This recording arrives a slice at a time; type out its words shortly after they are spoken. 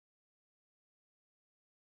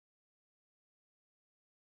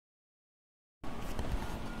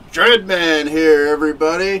Dreadman here,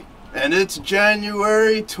 everybody, and it's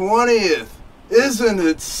January 20th. Isn't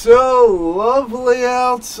it so lovely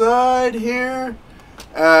outside here?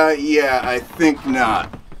 Yeah, I think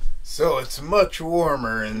not. So it's much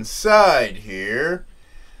warmer inside here.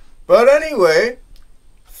 But anyway,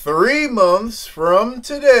 3 months from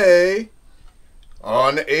today,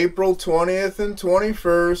 on April 20th and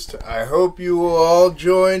 21st, I hope you will all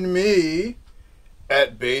join me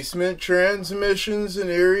at Basement Transmissions in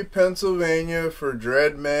Erie, Pennsylvania for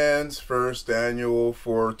Dreadman's first annual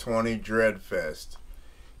 420 Dreadfest.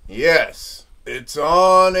 Yes, it's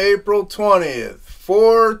on April 20th,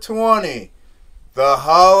 420, the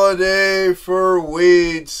holiday for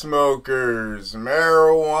weed smokers.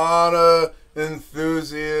 Marijuana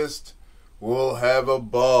enthusiasts will have a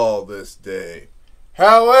ball this day.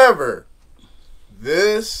 However,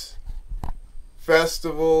 this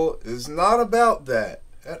festival is not about that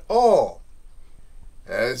at all.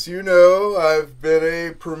 As you know, I've been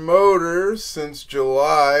a promoter since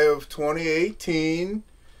July of 2018,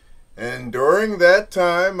 and during that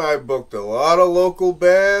time I booked a lot of local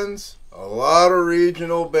bands, a lot of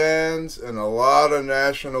regional bands, and a lot of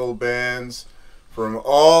national bands from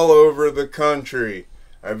all over the country.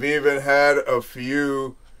 I've even had a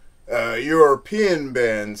few European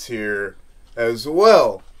bands here as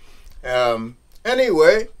well.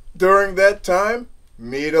 Anyway, during that time,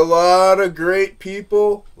 meet a lot of great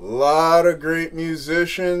people, a lot of great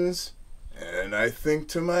musicians, and I think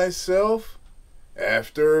to myself,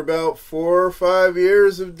 after about 4 or 5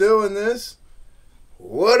 years of doing this,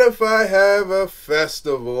 what if I have a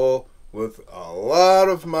festival with a lot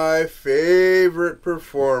of my favorite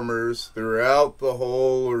performers throughout the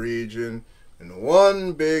whole region in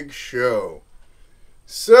one big show?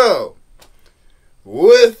 So,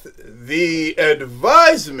 with the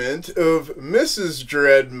advisement of Mrs.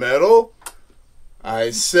 Dread Metal,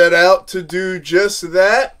 I set out to do just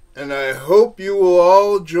that, and I hope you will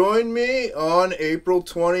all join me on April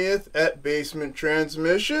 20th at Basement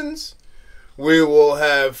Transmissions. We will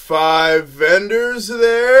have 5 vendors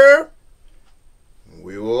there.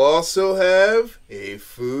 We will also have a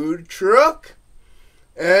food truck,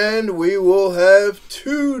 and we will have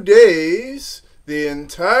 2 days, the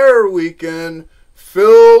entire weekend,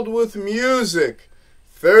 filled with music.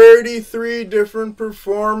 33 different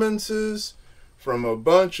performances from a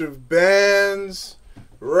bunch of bands,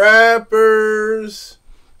 rappers,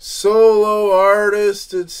 solo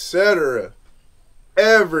artists, etc.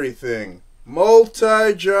 Everything.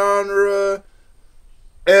 Multi-genre.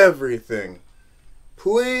 Everything.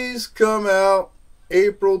 Please come out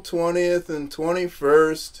April 20th and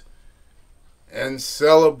 21st and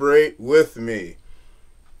celebrate with me.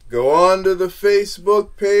 Go on to the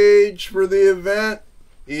Facebook page for the event,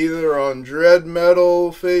 either on Dread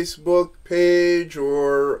Metal Facebook page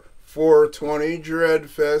or 420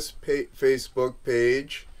 Dreadfest Facebook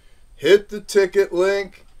page. Hit the ticket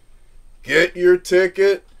link, get your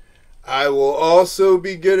ticket. I will also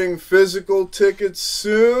be getting physical tickets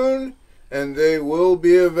soon, and they will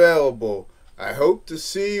be available. I hope to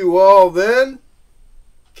see you all then.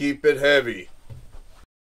 Keep it heavy.